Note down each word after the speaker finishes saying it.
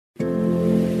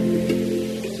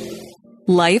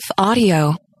Life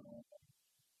Audio.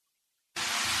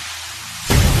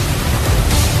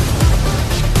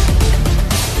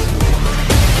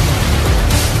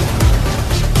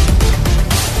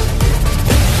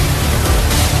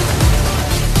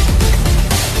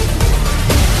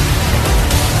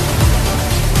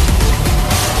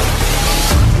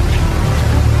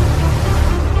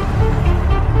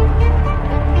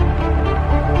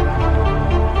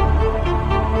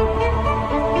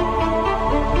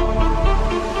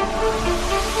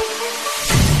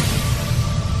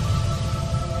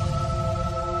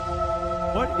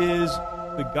 What is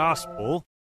the gospel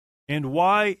and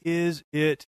why is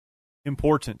it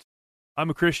important? I'm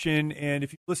a Christian, and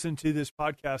if you listen to this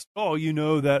podcast at all, you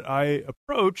know that I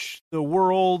approach the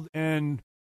world and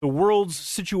the world's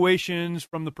situations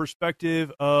from the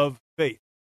perspective of faith.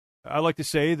 I like to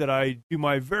say that I do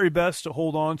my very best to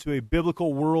hold on to a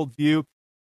biblical worldview.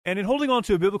 And in holding on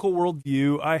to a biblical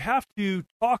worldview, I have to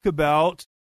talk about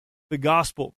the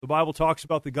gospel. The Bible talks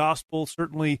about the gospel.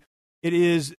 Certainly, it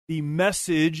is the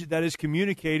message that is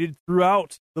communicated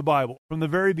throughout the Bible. From the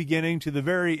very beginning to the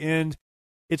very end,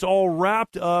 it's all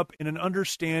wrapped up in an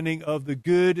understanding of the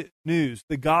good news,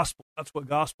 the gospel. That's what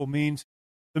gospel means.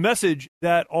 The message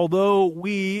that although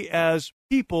we as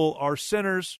people are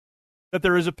sinners, that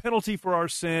there is a penalty for our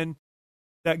sin,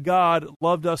 that God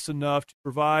loved us enough to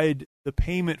provide the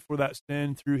payment for that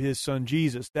sin through his son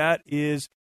Jesus. That is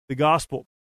the gospel.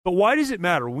 But why does it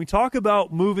matter? When we talk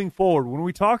about moving forward, when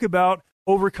we talk about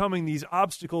overcoming these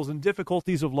obstacles and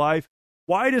difficulties of life,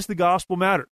 why does the gospel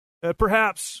matter?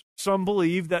 Perhaps some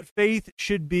believe that faith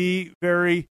should be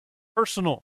very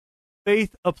personal.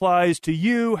 Faith applies to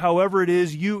you, however it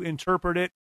is you interpret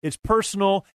it. It's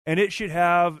personal, and it should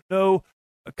have no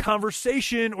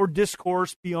conversation or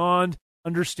discourse beyond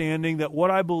understanding that what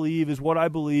I believe is what I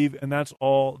believe, and that's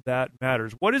all that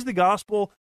matters. What is the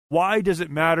gospel? Why does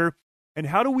it matter? And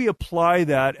how do we apply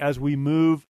that as we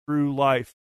move through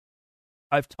life?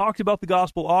 I've talked about the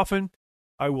gospel often.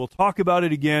 I will talk about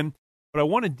it again, but I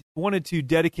wanted to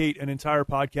dedicate an entire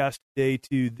podcast today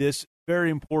to this very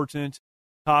important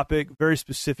topic, very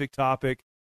specific topic,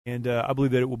 and I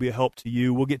believe that it will be a help to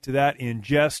you. We'll get to that in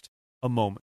just a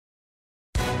moment.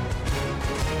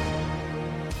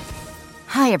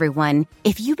 Hi, everyone.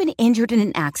 If you've been injured in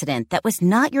an accident that was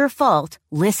not your fault,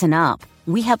 listen up.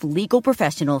 We have legal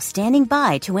professionals standing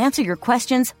by to answer your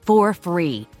questions for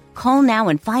free. Call now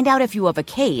and find out if you have a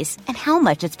case and how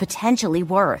much it's potentially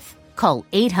worth. Call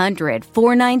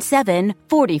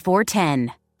 800-497-4410.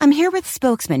 I'm here with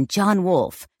spokesman John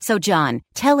Wolf. So, John,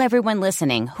 tell everyone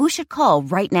listening who should call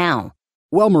right now.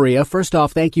 Well, Maria, first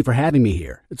off, thank you for having me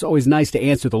here. It's always nice to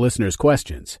answer the listeners'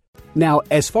 questions. Now,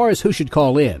 as far as who should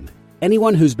call in,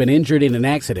 anyone who's been injured in an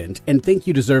accident and think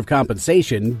you deserve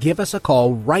compensation, give us a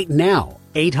call right now.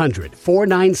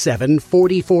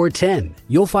 800-497-4410.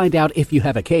 You'll find out if you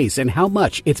have a case and how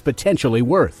much it's potentially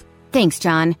worth. Thanks,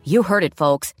 John. You heard it,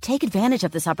 folks. Take advantage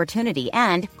of this opportunity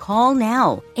and call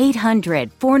now.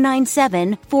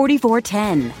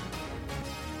 800-497-4410.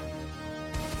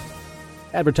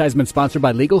 Advertisement sponsored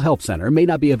by Legal Help Center. May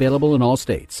not be available in all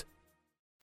states.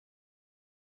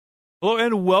 Hello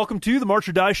and welcome to the March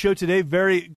or Die Show today.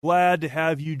 Very glad to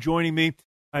have you joining me.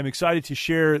 I'm excited to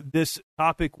share this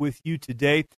topic with you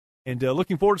today and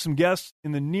looking forward to some guests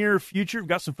in the near future. We've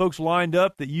got some folks lined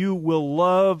up that you will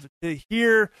love to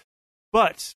hear.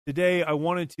 But today I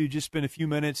wanted to just spend a few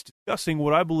minutes discussing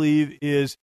what I believe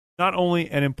is not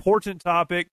only an important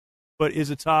topic, but is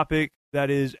a topic that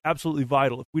is absolutely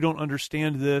vital. If we don't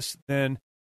understand this, then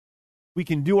we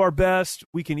can do our best.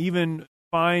 We can even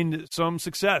find some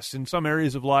success in some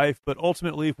areas of life, but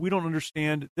ultimately, if we don't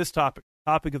understand this topic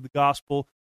of the gospel,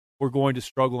 we're going to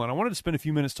struggle. And I wanted to spend a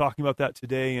few minutes talking about that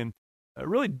today and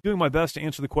really doing my best to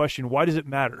answer the question, why does it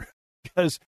matter?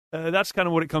 Because that's kind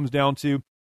of what it comes down to.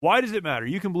 Why does it matter?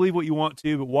 You can believe what you want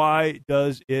to, but why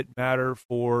does it matter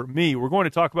for me? We're going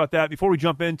to talk about that. Before we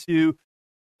jump into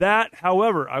that,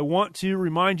 however, I want to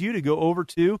remind you to go over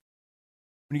to, when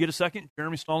you get a second,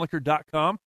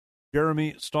 jeremystallnicker.com.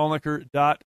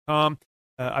 jeremystallnicker.com.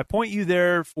 I point you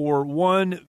there for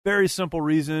one very simple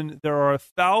reason. There are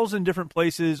 1,000 different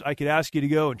places I could ask you to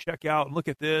go and check out and look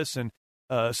at this and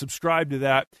subscribe to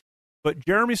that. But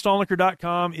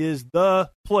jeremystallnicker.com is the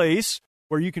place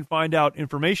where you can find out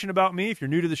information about me. If you're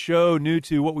new to the show, new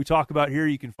to what we talk about here,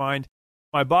 you can find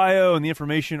my bio and the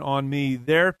information on me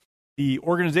there. The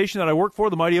organization that I work for,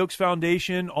 the Mighty Oaks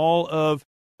Foundation, all of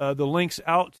the links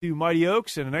out to Mighty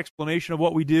Oaks and an explanation of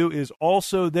what we do is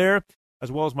also there,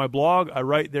 as well as my blog. I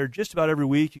write there just about every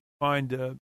week. You can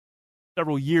find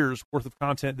several years worth of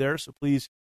content there, so please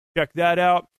check that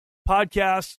out.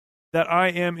 Podcasts, that I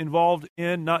am involved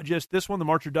in, not just this one, the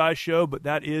March or Die show, but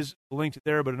that is linked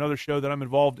there, but another show that I'm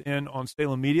involved in on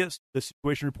Salem Media, the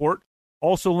Situation Report,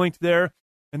 also linked there.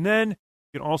 And then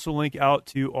you can also link out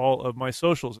to all of my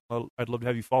socials. I'd love to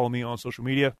have you follow me on social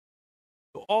media.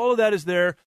 So all of that is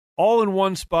there, all in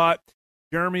one spot,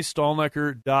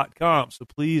 jeremystalnecker.com. So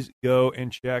please go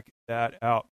and check that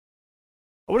out.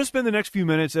 I want to spend the next few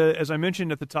minutes, as I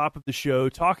mentioned at the top of the show,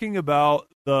 talking about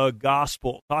the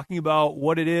gospel, talking about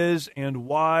what it is and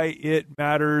why it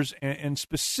matters, and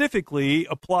specifically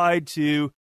applied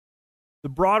to the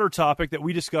broader topic that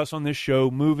we discuss on this show,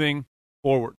 moving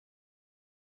forward.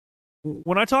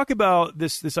 When I talk about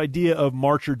this idea of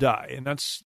March or Die, and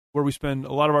that's where we spend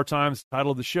a lot of our time, it's the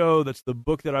title of the show, that's the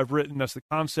book that I've written, that's the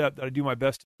concept that I do my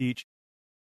best to teach.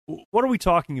 What are we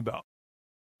talking about?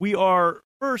 We are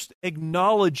first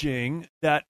acknowledging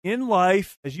that in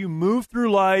life, as you move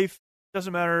through life, it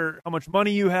doesn't matter how much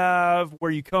money you have, where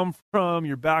you come from,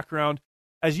 your background,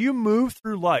 as you move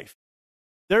through life,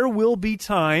 there will be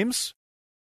times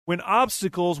when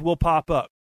obstacles will pop up.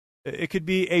 It could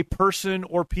be a person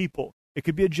or people. It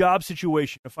could be a job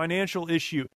situation, a financial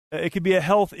issue. It could be a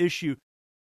health issue,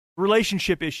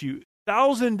 relationship issue,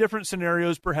 1,000 different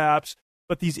scenarios perhaps,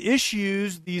 but these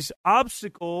issues, these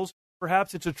obstacles,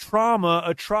 perhaps it's a trauma,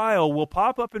 a trial, will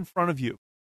pop up in front of you.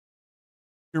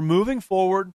 You're moving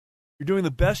forward. You're doing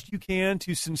the best you can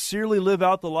to sincerely live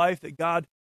out the life that God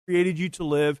created you to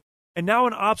live. And now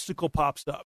an obstacle pops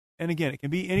up. And again, it can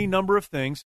be any number of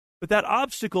things. But that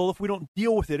obstacle, if we don't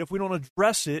deal with it, if we don't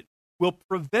address it, will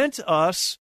prevent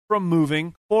us from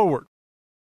moving forward.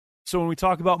 So when we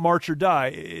talk about March or Die,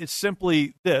 it's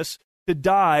simply this. To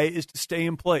die is to stay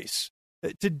in place.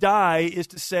 To die is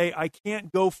to say, I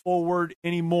can't go forward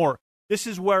anymore. This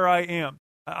is where I am.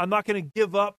 I'm not going to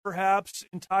give up perhaps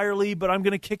entirely, but I'm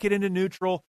going to kick it into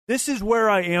neutral. This is where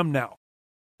I am now.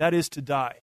 That is to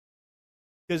die.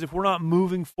 Because if we're not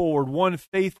moving forward, one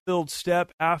faith-filled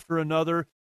step after another,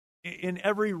 in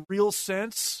every real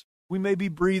sense, we may be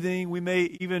breathing, we may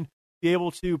even be able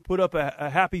to put up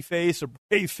a happy face, a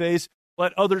brave face,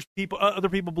 let other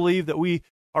people believe that we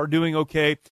are doing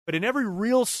okay. But in every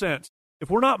real sense, if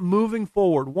we're not moving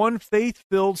forward, one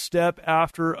faith-filled step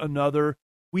after another,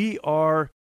 we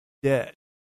are dead.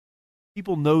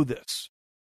 People know this.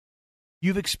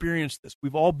 You've experienced this.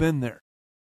 We've all been there.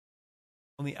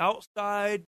 On the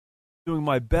outside, doing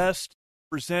my best to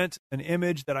present an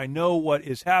image that I know what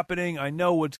is happening, I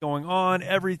know what's going on,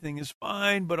 everything is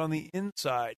fine, but on the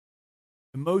inside,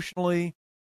 emotionally,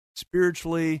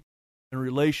 spiritually, and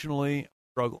relationally, I'm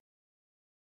struggling.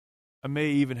 I may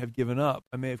even have given up.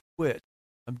 I may have quit.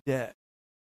 I'm dead.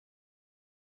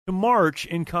 To march,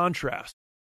 in contrast,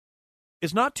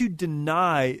 is not to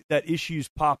deny that issues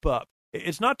pop up.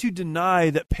 It's not to deny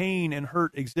that pain and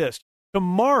hurt exist. To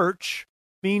march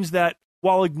means that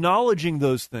while acknowledging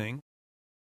those things,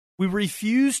 we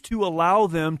refuse to allow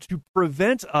them to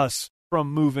prevent us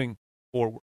from moving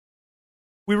forward.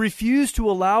 We refuse to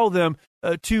allow them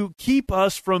to keep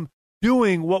us from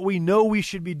doing what we know we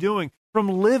should be doing, from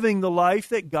living the life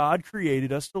that God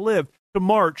created us to live. To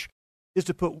march is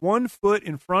to put one foot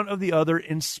in front of the other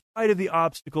in spite of the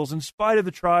obstacles, in spite of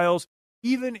the trials,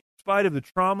 even in spite of the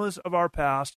traumas of our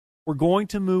past. We're going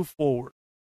to move forward,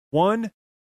 one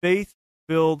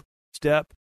faith-filled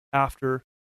step after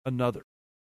another.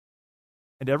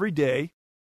 And every day,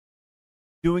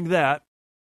 doing that,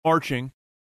 marching,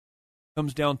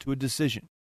 comes down to a decision.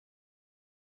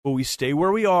 Will we stay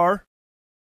where we are,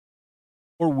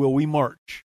 or will we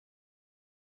march?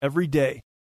 Every day,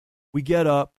 we get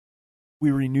up, we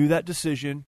renew that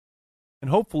decision, and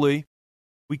hopefully,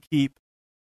 we keep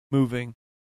moving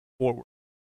forward.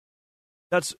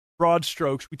 That's broad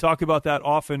strokes. We talk about that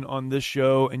often on this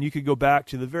show, and you could go back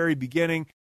to the very beginning,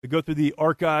 go through the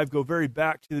archive, go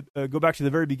back to the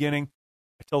very beginning.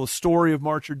 I tell the story of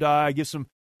March or Die. I give some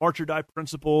March or Die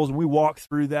principles, and we walk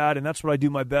through that, and that's what I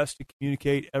do my best to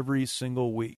communicate every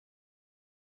single week.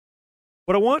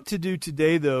 What I want to do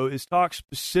today, though, is talk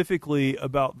specifically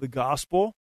about the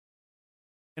gospel,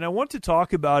 and I want to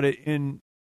talk about it in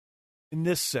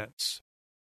this sense.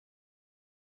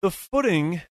 The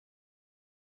footing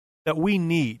that we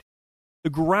need, the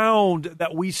ground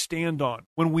that we stand on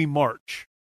when we march,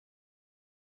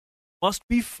 must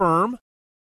be firm,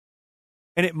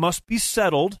 and it must be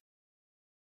settled,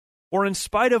 or in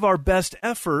spite of our best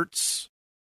efforts,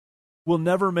 we'll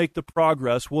never make the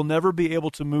progress, we'll never be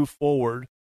able to move forward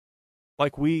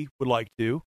like we would like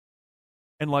to,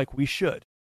 and like we should.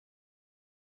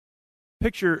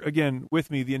 Picture, again,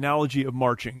 with me, the analogy of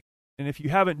marching. And if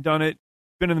you haven't done it,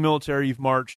 been in the military, you've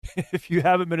marched. If you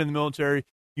haven't been in the military,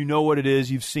 you know what it is,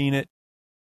 you've seen it.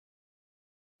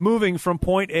 moving from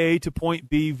point A to point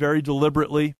B very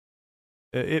deliberately.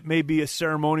 It may be a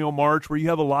ceremonial march where you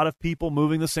have a lot of people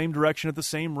moving the same direction at the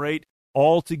same rate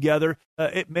all together.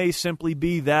 It may simply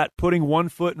be that putting one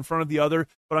foot in front of the other,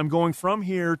 but I'm going from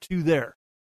here to there.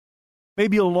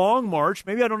 Maybe a long march.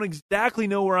 Maybe I don't exactly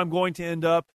know where I'm going to end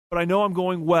up, but I know I'm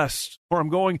going west or I'm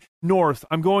going north.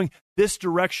 I'm going this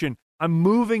direction. I'm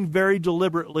moving very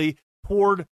deliberately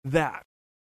toward that.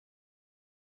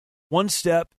 One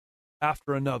step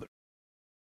after another.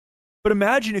 But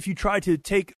imagine if you try to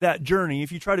take that journey,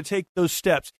 if you try to take those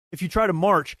steps, if you try to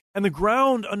march, and the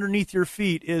ground underneath your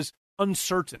feet is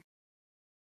uncertain.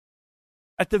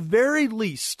 At the very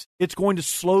least, it's going to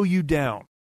slow you down.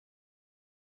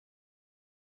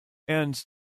 And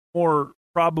more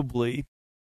probably,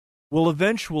 will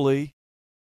eventually,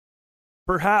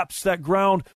 perhaps that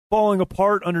ground falling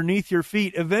apart underneath your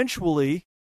feet, eventually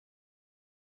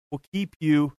will keep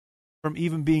you from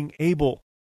even being able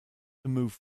to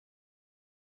move.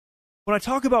 When I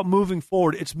talk about moving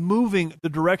forward, it's moving the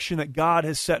direction that God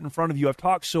has set in front of you. I've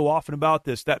talked so often about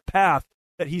this, that path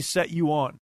that He's set you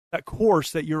on, that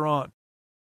course that you're on.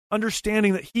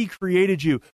 Understanding that He created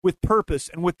you with purpose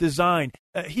and with design.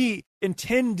 He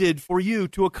intended for you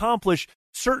to accomplish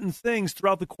certain things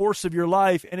throughout the course of your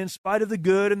life. And in spite of the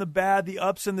good and the bad, the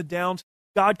ups and the downs,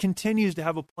 God continues to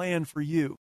have a plan for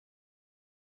you.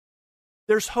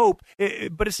 There's hope,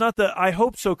 but it's not the I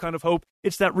hope so kind of hope.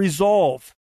 It's that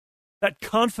resolve, that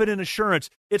confident assurance.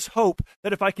 It's hope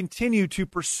that if I continue to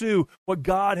pursue what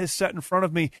God has set in front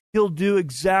of me, He'll do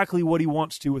exactly what He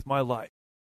wants to with my life.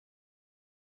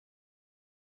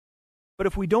 But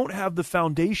if we don't have the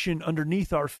foundation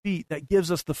underneath our feet that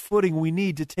gives us the footing we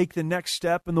need to take the next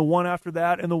step and the one after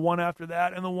that and the one after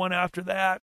that and the one after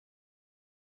that,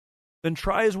 then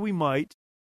try as we might,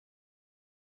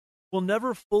 we'll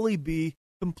never fully be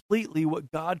completely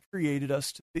what God created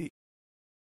us to be.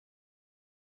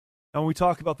 Now, when we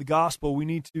talk about the gospel, we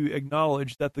need to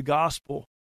acknowledge that the gospel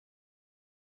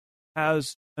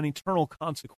has an eternal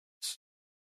consequence.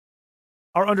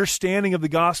 Our understanding of the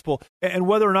gospel and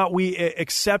whether or not we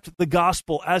accept the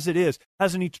gospel as it is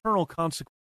has an eternal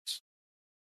consequence.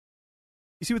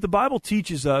 You see, what the Bible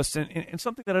teaches us, and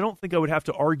something that I don't think I would have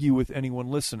to argue with anyone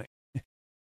listening,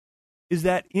 is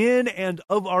that in and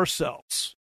of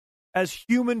ourselves, as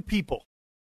human people,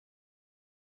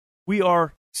 we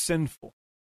are sinful.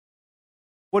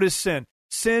 What is sin?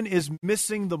 Sin is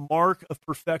missing the mark of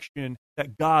perfection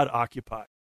that God occupies.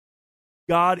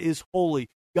 God is holy.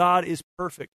 God is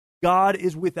perfect. God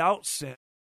is without sin.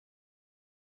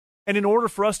 And in order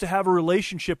for us to have a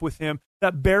relationship with Him,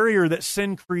 that barrier that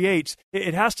sin creates,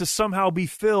 it has to somehow be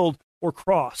filled or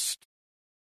crossed.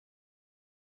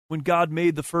 When God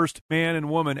made the first man and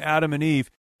woman, Adam and Eve,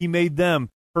 He made them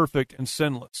perfect and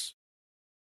sinless.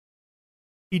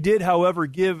 He did, however,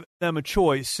 give them a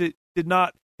choice. He did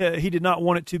not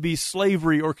want it to be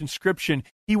slavery or conscription.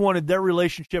 He wanted their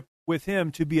relationship with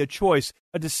Him to be a choice,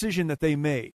 a decision that they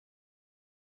made.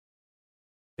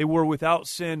 They were without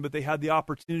sin, but they had the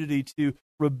opportunity to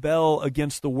rebel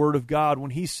against the Word of God.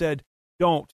 When He said,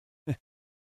 don't,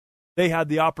 they had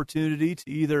the opportunity to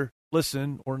either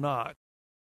listen or not.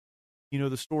 You know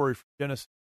the story from Genesis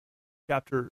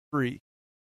chapter 3.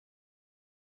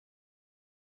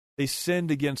 They sinned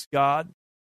against God.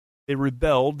 They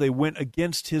rebelled. They went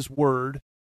against His word.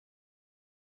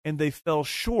 And they fell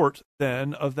short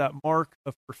then of that mark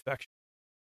of perfection.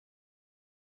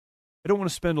 I don't want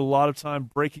to spend a lot of time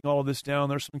breaking all of this down.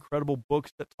 There's some incredible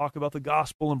books that talk about the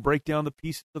gospel and break down the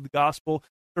pieces of the gospel.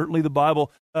 Certainly the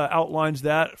Bible outlines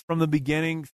that from the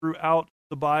beginning throughout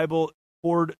the Bible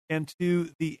toward and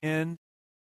to the end.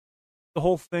 The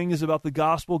whole thing is about the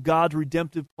gospel, God's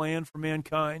redemptive plan for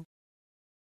mankind.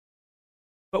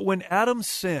 But when Adam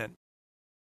sinned,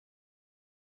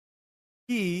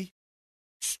 he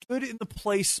stood in the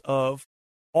place of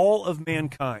all of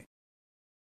mankind.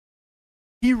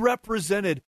 He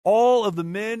represented all of the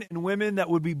men and women that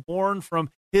would be born from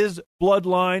his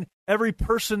bloodline, every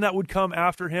person that would come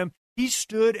after him. He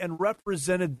stood and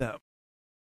represented them.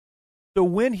 So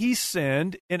when he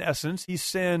sinned, in essence, he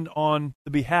sinned on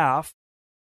the behalf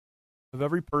of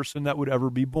every person that would ever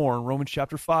be born. Romans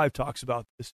chapter 5 talks about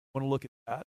this. If you want to look at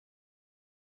that.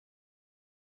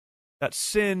 That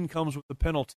sin comes with the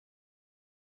penalty.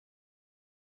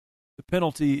 The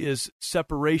penalty is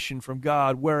separation from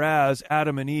God, whereas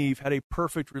Adam and Eve had a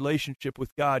perfect relationship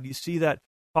with God. You see that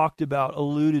talked about,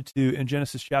 alluded to in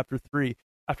Genesis chapter 3.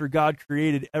 After God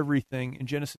created everything in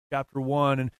Genesis chapter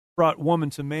 1 and brought woman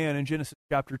to man in Genesis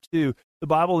chapter 2, the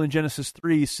Bible in Genesis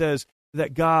 3 says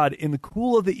that God, in the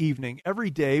cool of the evening, every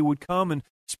day would come and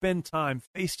spend time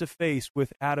face to face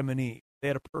with Adam and Eve. They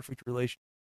had a perfect relationship.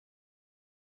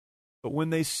 But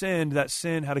when they sinned, that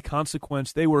sin had a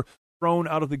consequence. They were thrown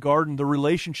out of the garden. The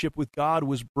relationship with God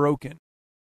was broken.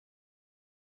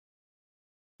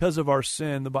 Because of our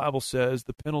sin, the Bible says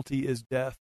the penalty is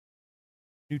death.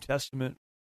 New Testament,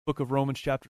 book of Romans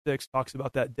chapter 6 talks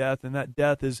about that death, and that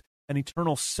death is an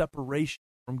eternal separation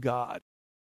from God.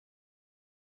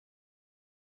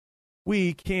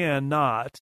 We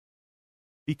cannot,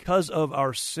 because of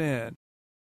our sin,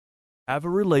 have a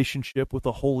relationship with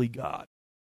a holy God.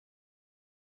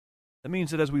 That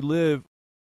means that as we live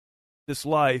this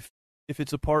life, if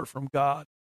it's apart from God,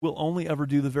 we'll only ever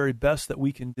do the very best that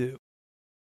we can do.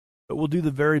 But we'll do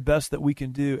the very best that we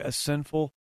can do as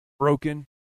sinful, broken,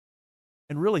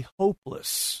 and really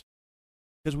hopeless,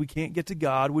 because we can't get to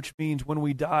God, which means when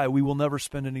we die, we will never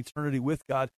spend an eternity with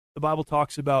God. The Bible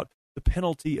talks about the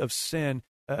penalty of sin,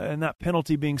 and that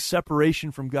penalty being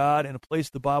separation from God in a place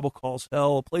the Bible calls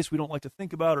hell, a place we don't like to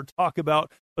think about or talk about,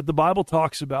 but the Bible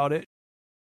talks about it.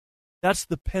 That's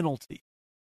the penalty.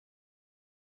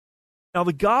 Now,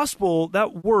 the gospel,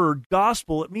 that word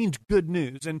gospel, it means good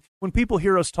news. And when people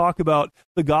hear us talk about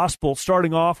the gospel,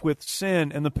 starting off with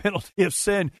sin and the penalty of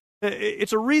sin,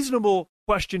 it's a reasonable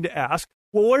question to ask.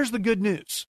 Well, where's the good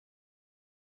news?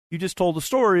 You just told a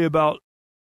story about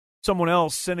someone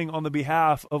else sinning on the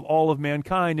behalf of all of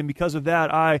mankind, and because of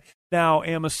that, I now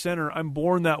am a sinner. I'm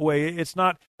born that way. It's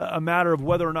not a matter of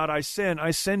whether or not I sin.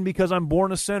 I sin because I'm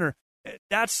born a sinner.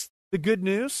 That's the good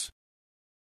news.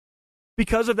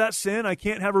 Because of that sin, I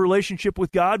can't have a relationship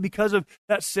with God. Because of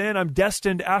that sin, I'm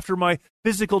destined after my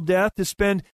physical death to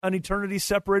spend an eternity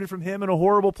separated from Him in a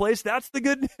horrible place. That's the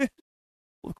good news.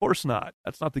 Well, of course not.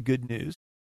 That's not the good news.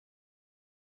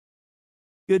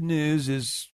 Good news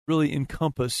is really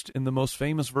encompassed in the most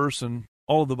famous verse in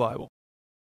all of the Bible.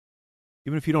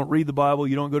 Even if you don't read the Bible,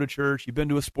 you don't go to church, you've been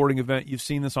to a sporting event, you've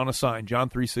seen this on a sign, John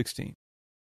 3:16.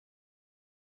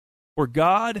 For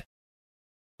God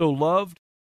so loved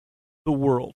the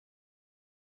world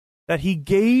that He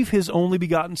gave His only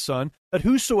begotten Son, that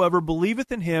whosoever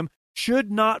believeth in Him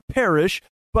should not perish,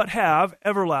 but have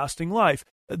everlasting life.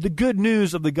 The good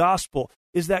news of the gospel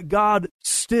is that God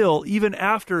still, even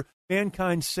after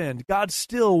mankind sinned, God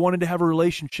still wanted to have a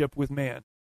relationship with man.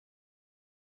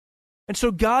 And so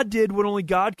God did what only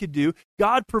God could do.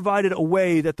 God provided a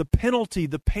way that the penalty,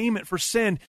 the payment for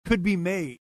sin could be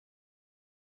made.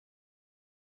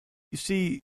 You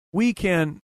see, we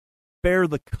can bear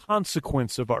the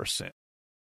consequence of our sin.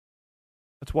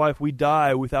 That's why if we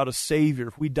die without a Savior,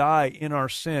 if we die in our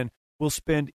sin, we'll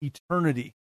spend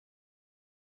eternity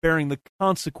bearing the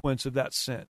consequence of that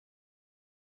sin.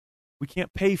 We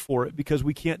can't pay for it because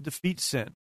we can't defeat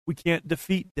sin. We can't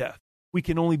defeat death. We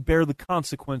can only bear the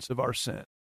consequence of our sin.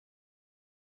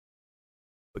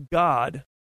 But God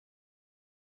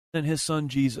sent His Son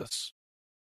Jesus.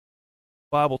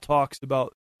 The Bible talks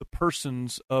about the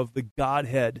persons of the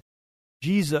Godhead.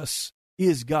 Jesus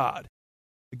is God.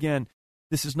 Again,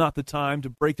 this is not the time to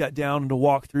break that down and to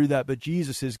walk through that, but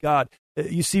Jesus is God.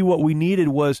 You see, what we needed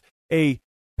was a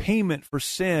payment for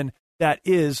sin that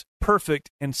is perfect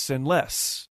and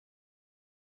sinless,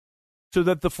 so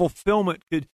that the fulfillment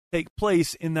could take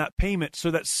place in that payment, so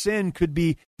that sin could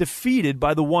be defeated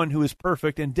by the one who is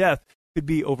perfect and death could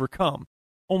be overcome.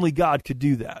 Only God could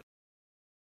do that.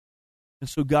 And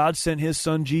so God sent His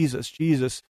Son Jesus,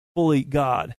 Jesus fully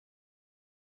God,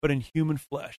 but in human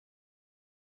flesh.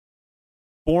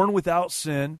 Born without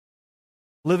sin,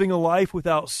 living a life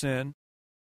without sin.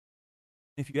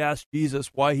 If you ask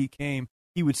Jesus why He came,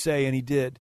 He would say, and He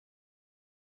did,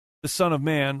 the Son of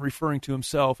Man, referring to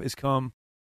Himself, is come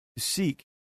to seek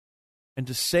and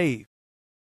to save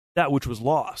that which was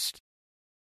lost.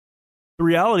 The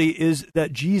reality is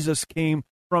that Jesus came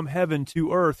from heaven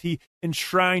to earth. He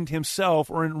enshrined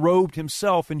Himself or enrobed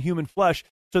Himself in human flesh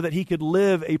so that He could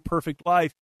live a perfect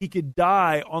life. He could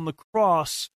die on the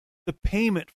cross, the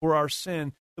payment for our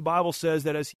sin. The Bible says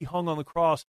that as He hung on the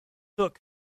cross, He took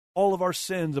all of our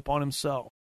sins upon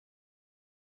Himself.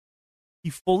 He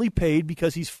fully paid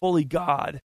because He's fully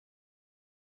God,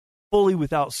 fully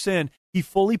without sin. He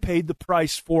fully paid the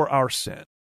price for our sin.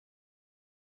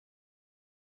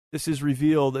 This is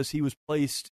revealed as He was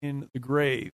placed in the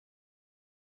grave.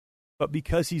 But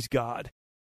because He's God,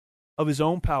 of His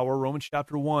own power, Romans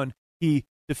chapter 1, He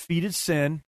defeated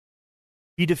sin,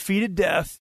 He defeated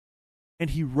death, and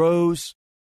He rose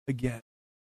again.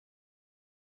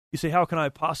 You say, how can I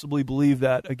possibly believe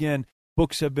that? Again,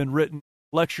 books have been written,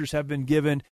 lectures have been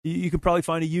given. You can probably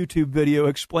find a YouTube video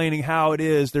explaining how it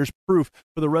is. There's proof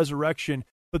for the resurrection.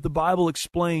 But the Bible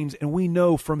explains, and we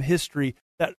know from history,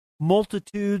 that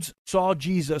multitudes saw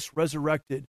Jesus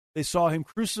resurrected. They saw Him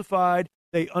crucified.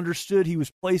 They understood he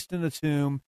was placed in a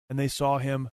tomb, and they saw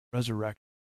him resurrected.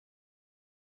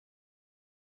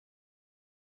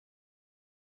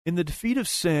 In the defeat of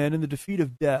sin, in the defeat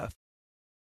of death,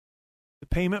 the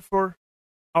payment for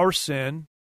our sin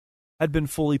had been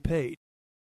fully paid.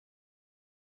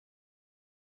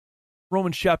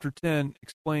 Romans chapter 10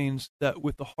 explains that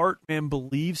with the heart man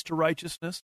believes to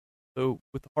righteousness, so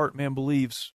with the heart man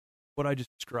believes what I just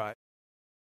described.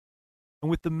 And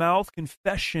with the mouth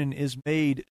confession is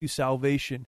made to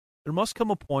salvation. There must come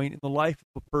a point in the life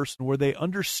of a person where they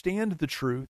understand the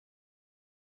truth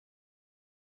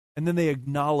and then they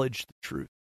acknowledge the truth.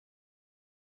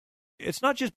 It's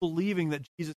not just believing that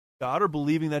Jesus is God or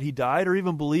believing that he died or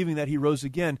even believing that he rose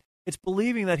again. It's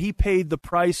believing that he paid the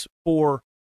price for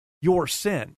your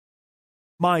sin,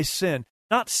 my sin.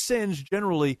 Not sins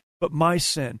generally, but my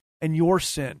sin and your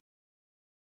sin.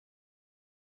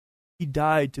 He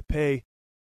died to pay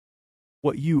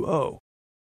what you owe.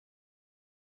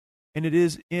 And it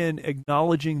is in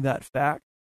acknowledging that fact,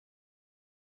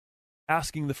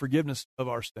 asking the forgiveness of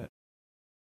our sin.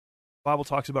 The Bible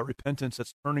talks about repentance,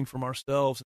 that's turning from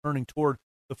ourselves and turning toward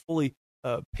the fully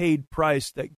paid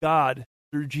price that God,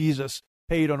 through Jesus,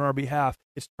 paid on our behalf.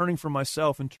 It's turning from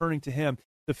myself and turning to him.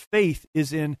 The faith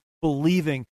is in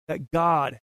believing that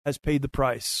God has paid the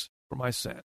price for my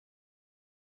sin.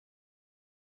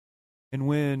 And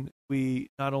when we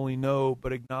not only know,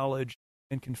 but acknowledge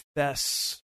and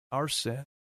confess our sin,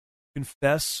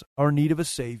 confess our need of a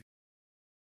Savior,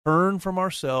 turn from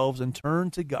ourselves and turn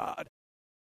to God,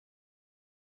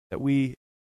 that we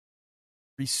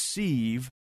receive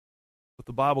what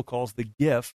the Bible calls the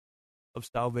gift of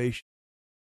salvation.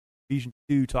 Ephesians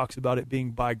 2 talks about it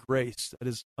being by grace, that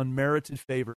is unmerited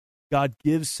favor. God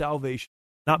gives salvation,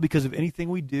 not because of anything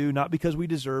we do, not because we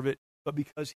deserve it, but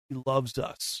because he loves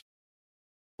us.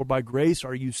 For by grace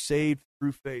are you saved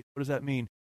through faith. What does that mean?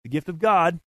 The gift of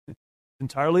God,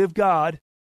 entirely of God.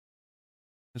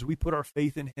 As we put our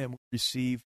faith in him, we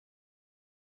receive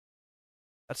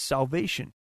that's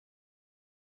salvation.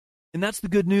 And that's the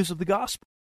good news of the gospel.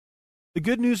 The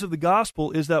good news of the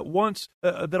gospel is that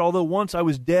although once I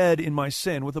was dead in my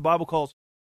sin, what the Bible calls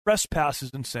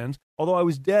trespasses and sins, although I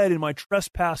was dead in my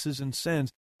trespasses and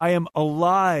sins, I am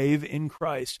alive in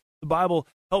Christ. The Bible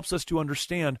helps us to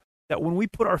understand that when we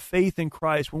put our faith in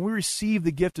Christ, when we receive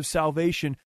the gift of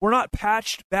salvation, we're not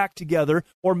patched back together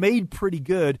or made pretty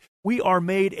good. We are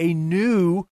made a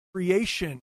new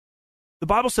creation. The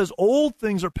Bible says old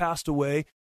things are passed away,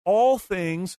 all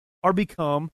things are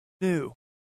become new.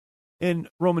 In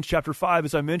Romans chapter 5,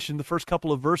 as I mentioned, the first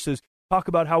couple of verses talk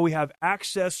about how we have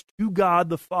access to God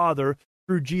the Father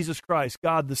through Jesus Christ,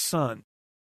 God the Son.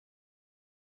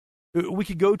 We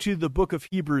could go to the book of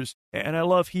Hebrews, and I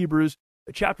love Hebrews.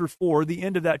 Chapter 4, the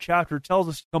end of that chapter tells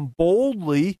us to come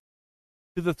boldly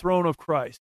to the throne of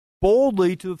Christ,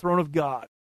 boldly to the throne of God.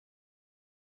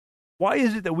 Why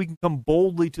is it that we can come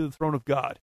boldly to the throne of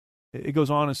God? It goes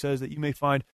on and says that you may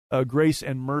find grace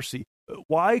and mercy.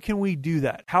 Why can we do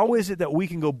that? How is it that we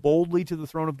can go boldly to the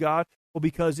throne of God? Well,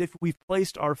 because if we've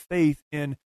placed our faith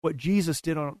in what Jesus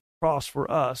did on the cross for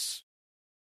us,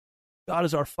 God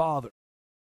is our Father.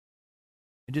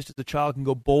 And just as a child can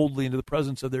go boldly into the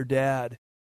presence of their dad,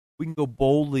 we can go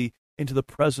boldly into the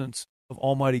presence of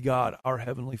Almighty God, our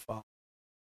Heavenly Father.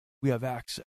 We have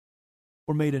access.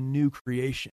 We're made a new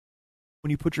creation.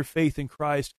 When you put your faith in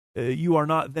Christ, you are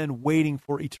not then waiting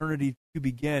for eternity to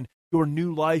begin. Your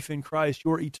new life in Christ,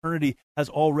 your eternity has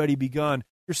already begun.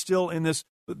 You're still in this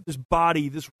body,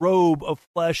 this robe of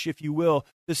flesh, if you will,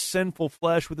 this sinful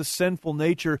flesh with a sinful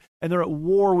nature, and they're at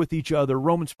war with each other.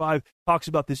 Romans 5 talks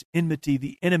about this enmity,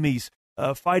 the enemies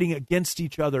fighting against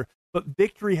each other. But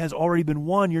victory has already been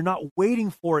won. You're not waiting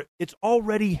for it. It's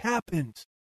already happened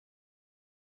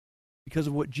because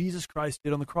of what Jesus Christ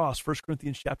did on the cross. 1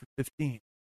 Corinthians chapter 15.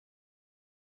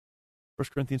 1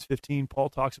 Corinthians 15, Paul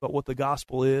talks about what the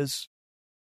gospel is,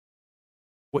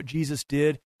 what Jesus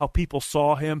did, how people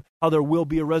saw him, how there will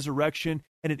be a resurrection,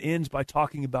 and it ends by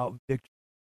talking about victory.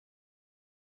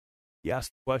 He asks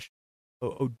the question,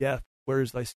 O death, where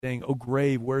is thy sting? O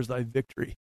grave, where is thy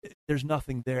victory? There's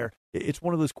nothing there. It's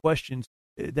one of those questions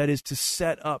that is to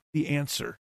set up the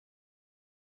answer.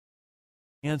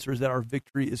 The answer is that our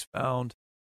victory is found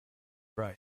in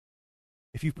Christ.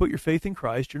 If you put your faith in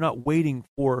Christ, you're not waiting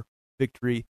for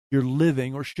victory. You're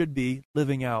living, or should be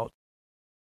living out,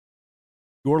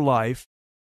 your life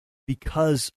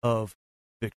because of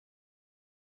victory.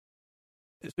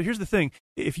 So here's the thing.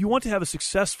 If you want to have a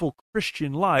successful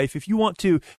Christian life, if you want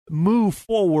to move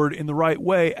forward in the right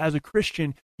way as a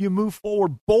Christian, you move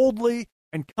forward boldly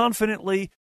and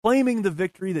confidently, claiming the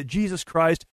victory that Jesus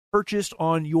Christ purchased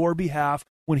on your behalf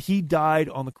when he died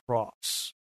on the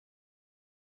cross.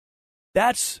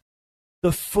 That's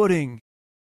the footing.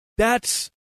 That's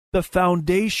the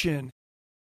foundation.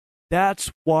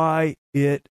 That's why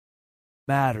it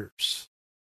matters.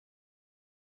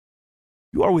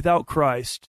 You are without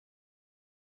Christ.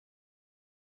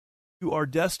 You are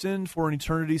destined for an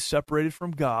eternity separated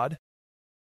from God.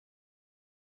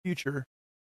 Future.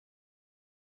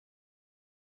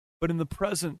 But in the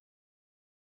present,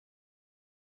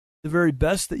 the very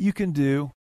best that you can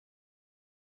do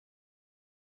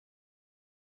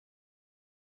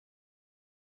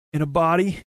in a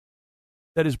body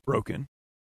that is broken,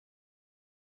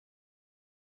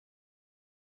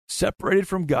 separated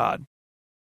from God,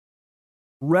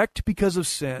 wrecked because of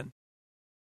sin,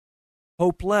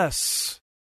 hopeless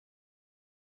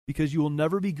because you will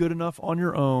never be good enough on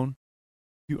your own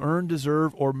to earn,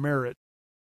 deserve, or merit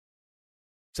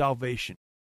salvation.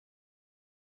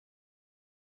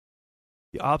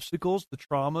 The obstacles, the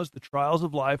traumas, the trials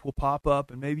of life will pop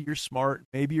up, and maybe you're smart,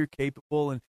 maybe you're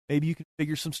capable, and maybe you can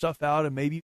figure some stuff out, and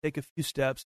maybe you can take a few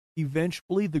steps.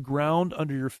 Eventually, the ground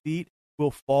under your feet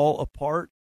will fall apart,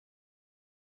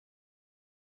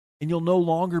 and you'll no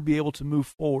longer be able to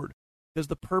move forward because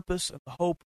the purpose and the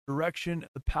hope, direction, and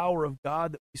the power of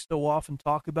God that we so often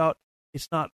talk about, it's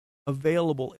not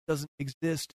available. It doesn't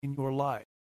exist in your life.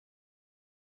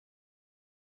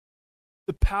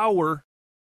 The power,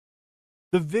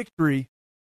 the victory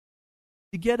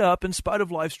to get up in spite of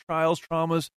life's trials,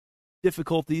 traumas,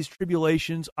 difficulties,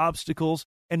 tribulations, obstacles,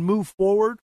 and move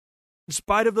forward in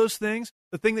spite of those things,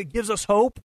 the thing that gives us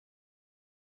hope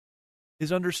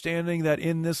is understanding that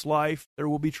in this life there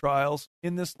will be trials,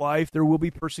 in this life there will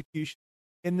be persecution,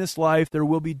 in this life there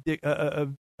will be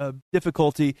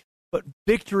difficulty, but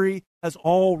victory has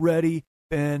already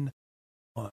been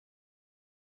won.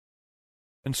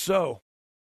 And so,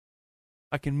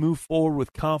 I can move forward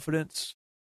with confidence,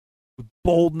 with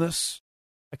boldness.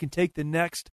 I can take the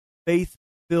next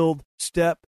faith-filled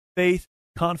step, faith,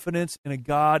 confidence in a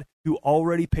God who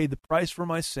already paid the price for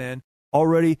my sin,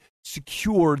 already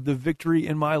secured the victory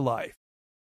in my life.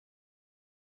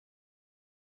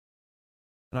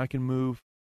 And I can move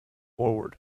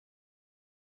forward.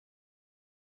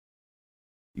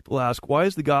 People ask, why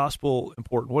is the gospel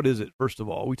important? What is it? First of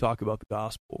all, we talk about the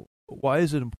gospel. But why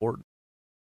is it important?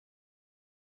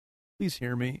 Please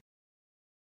hear me.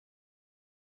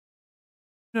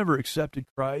 You've never accepted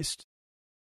Christ.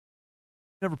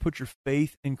 You've never put your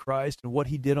faith in Christ and what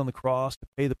he did on the cross to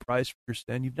pay the price for your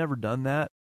sin. You've never done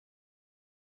that.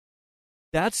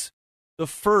 That's the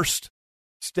first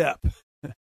step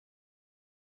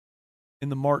in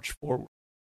the march forward.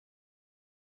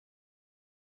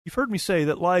 You've heard me say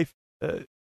that life,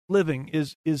 living,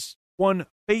 is one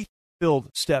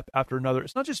faith-filled step after another.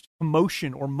 It's not just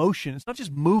emotion or motion. It's not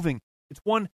just moving. It's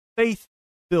one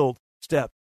faith-filled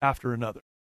step after another.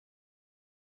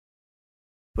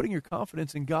 Putting your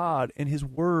confidence in God and his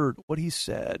word, what he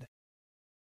said.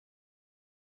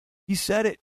 He said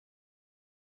it.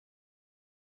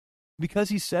 Because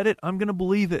he said it, I'm going to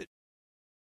believe it.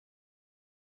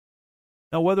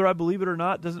 Now, whether I believe it or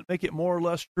not doesn't make it more or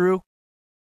less true.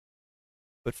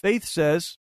 But faith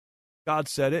says, God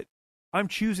said it, I'm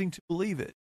choosing to believe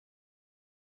it.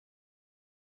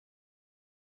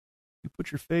 You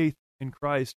put your faith in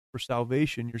Christ for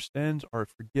salvation, your sins are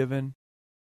forgiven,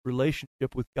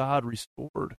 relationship with God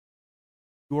restored.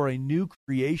 You are a new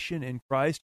creation in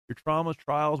Christ. Your traumas,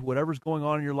 trials, whatever's going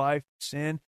on in your life,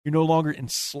 sin, you're no longer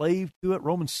enslaved to it.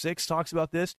 Romans 6 talks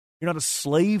about this. You're not a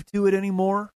slave to it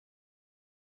anymore.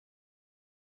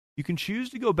 You can choose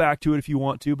to go back to it if you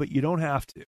want to, but you don't have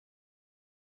to.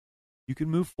 You can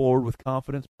move forward with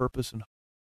confidence, purpose, and hope.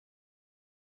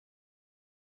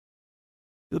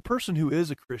 The person who is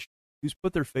a Christian, who's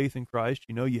put their faith in Christ,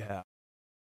 you know you have.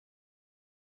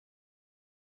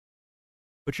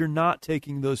 But you're not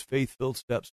taking those faith-filled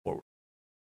steps forward.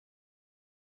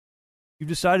 You've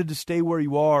decided to stay where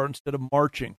you are instead of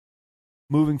marching,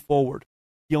 moving forward,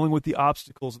 dealing with the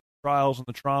obstacles, the trials, and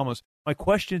the traumas. My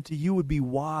question to you would be,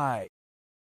 why?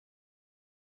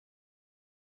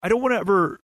 I don't want to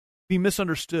ever be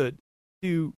misunderstood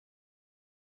to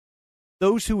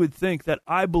those who would think that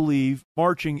I believe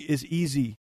marching is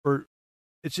easy, or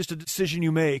it's just a decision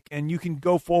you make and you can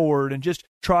go forward and just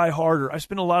try harder. I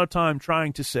spend a lot of time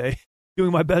trying to say,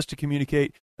 doing my best to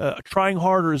communicate, trying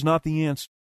harder is not the answer.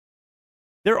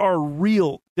 There are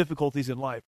real difficulties in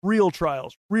life, real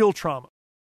trials, real trauma,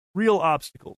 real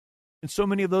obstacles. And so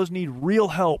many of those need real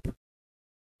help,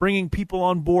 bringing people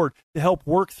on board to help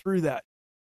work through that.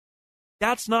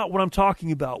 That's not what I'm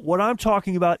talking about. What I'm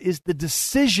talking about is the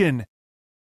decision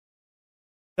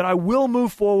that I will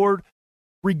move forward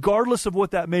regardless of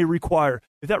what that may require.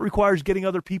 If that requires getting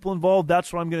other people involved,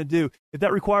 that's what I'm going to do. If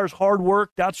that requires hard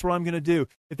work, that's what I'm going to do.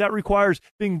 If that requires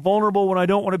being vulnerable when I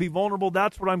don't want to be vulnerable,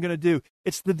 that's what I'm going to do.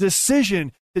 It's the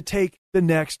decision to take the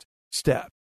next step.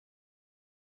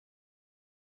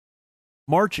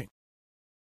 Marching.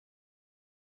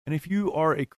 And if you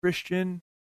are a Christian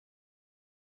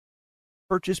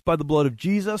purchased by the blood of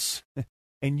Jesus,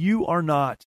 and you are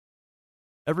not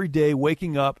every day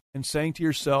waking up and saying to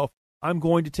yourself, I'm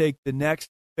going to take the next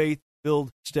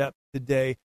faith-filled step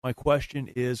today, my question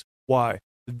is, why?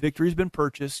 The victory's been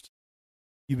purchased.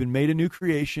 You've been made a new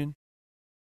creation.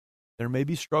 There may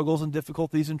be struggles and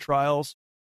difficulties and trials,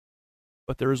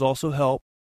 but there is also help.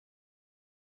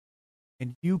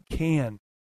 And you can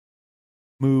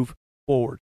move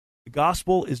forward. The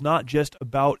gospel is not just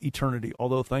about eternity,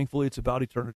 although thankfully it's about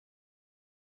eternity.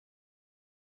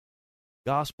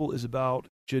 The gospel is about,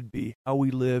 should be, how we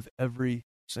live every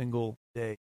single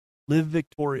day. Live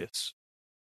victorious.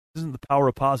 This isn't the power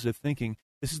of positive thinking.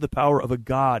 This is the power of a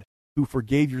God who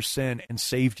forgave your sin and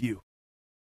saved you.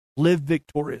 Live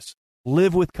victorious.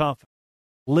 Live with confidence.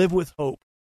 Live with hope.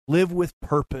 Live with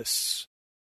purpose.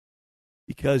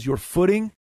 Because your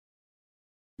footing,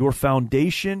 your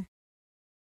foundation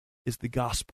is the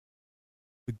gospel.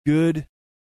 The good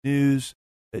news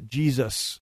that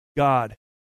Jesus, God,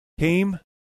 came,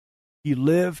 he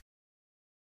lived,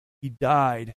 he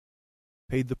died,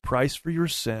 paid the price for your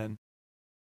sin.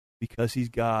 Because he's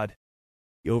God,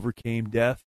 he overcame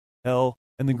death, hell,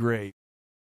 and the grave,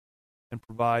 and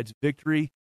provides victory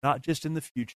not just in the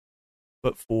future,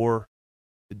 but for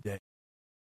today.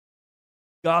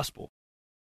 Gospel.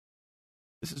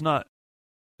 This is not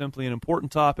simply an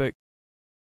important topic.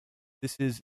 This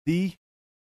is the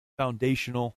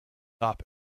foundational topic.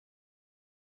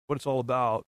 What it's all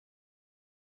about,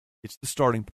 it's the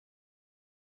starting point.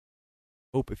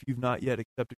 Hope if you've not yet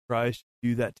accepted Christ,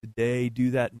 do that today,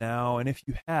 do that now. And if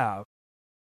you have,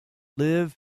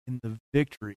 live in the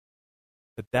victory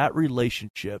that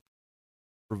relationship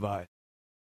provides.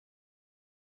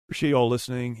 Appreciate you all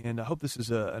listening, and I hope this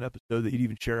is an episode that you'd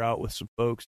even share out with some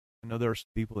folks. I know there are some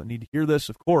people that need to hear this,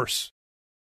 of course.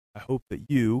 I hope that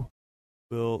you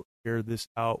will share this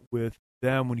out with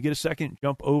them. When you get a second,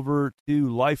 jump over to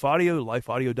Life Audio,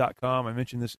 lifeaudio.com. I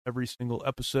mention this every single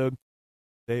episode.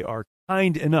 They are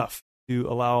kind enough to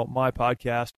allow my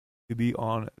podcast to be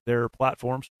on their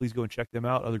platforms. Please go and check them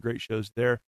out. Other great shows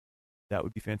there. That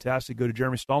would be fantastic. Go to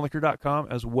jeremystolniker.com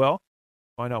as well.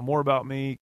 Find out more about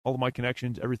me, all of my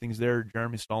connections. Everything's there,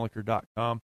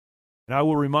 jeremystolniker.com. And I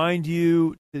will remind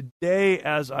you today,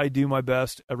 as I do my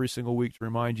best every single week to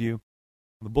remind you,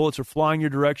 when the bullets are flying your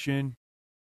direction,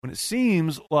 when it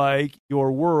seems like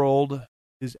your world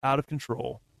is out of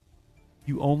control,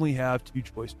 you only have two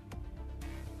choices.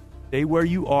 Stay where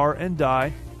you are and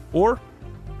die, or,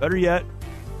 better yet,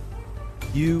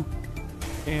 you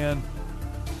can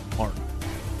march.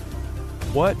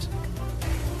 What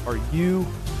are you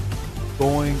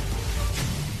going to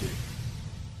do?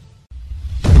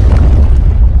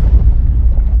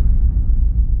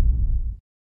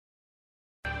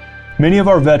 Many of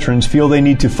our veterans feel they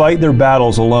need to fight their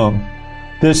battles alone.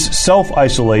 This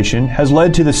self-isolation has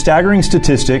led to the staggering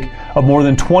statistic of more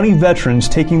than 20 veterans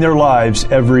taking their lives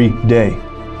every day.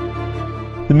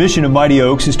 The mission of Mighty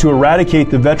Oaks is to eradicate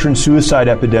the veteran suicide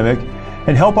epidemic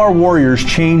and help our warriors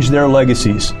change their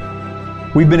legacies.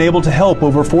 We've been able to help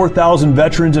over 4,000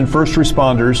 veterans and first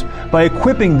responders by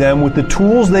equipping them with the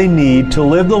tools they need to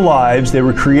live the lives they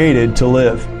were created to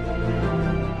live.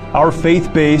 Our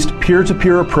faith-based,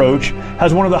 peer-to-peer approach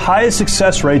has one of the highest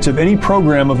success rates of any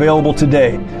program available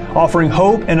today, offering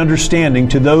hope and understanding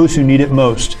to those who need it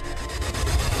most.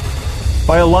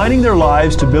 By aligning their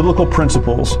lives to biblical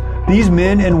principles, these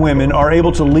men and women are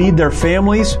able to lead their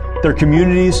families, their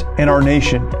communities, and our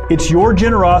nation. It's your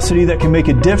generosity that can make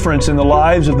a difference in the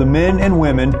lives of the men and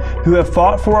women who have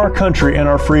fought for our country and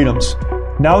our freedoms.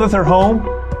 Now that they're home,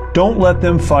 don't let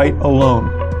them fight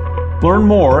alone. Learn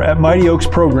more at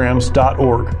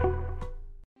mightyoaksprograms.org.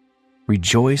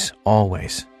 Rejoice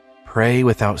always. Pray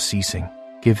without ceasing.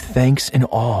 Give thanks in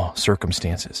all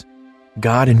circumstances.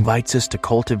 God invites us to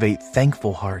cultivate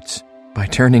thankful hearts by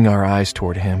turning our eyes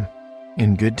toward Him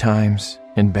in good times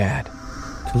and bad.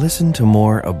 To listen to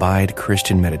more Abide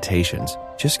Christian Meditations,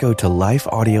 just go to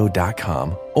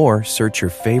lifeaudio.com or search your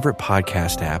favorite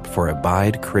podcast app for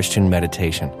Abide Christian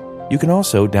Meditation. You can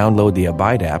also download the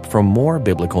Abide app for more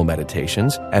biblical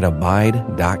meditations at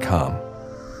abide.com.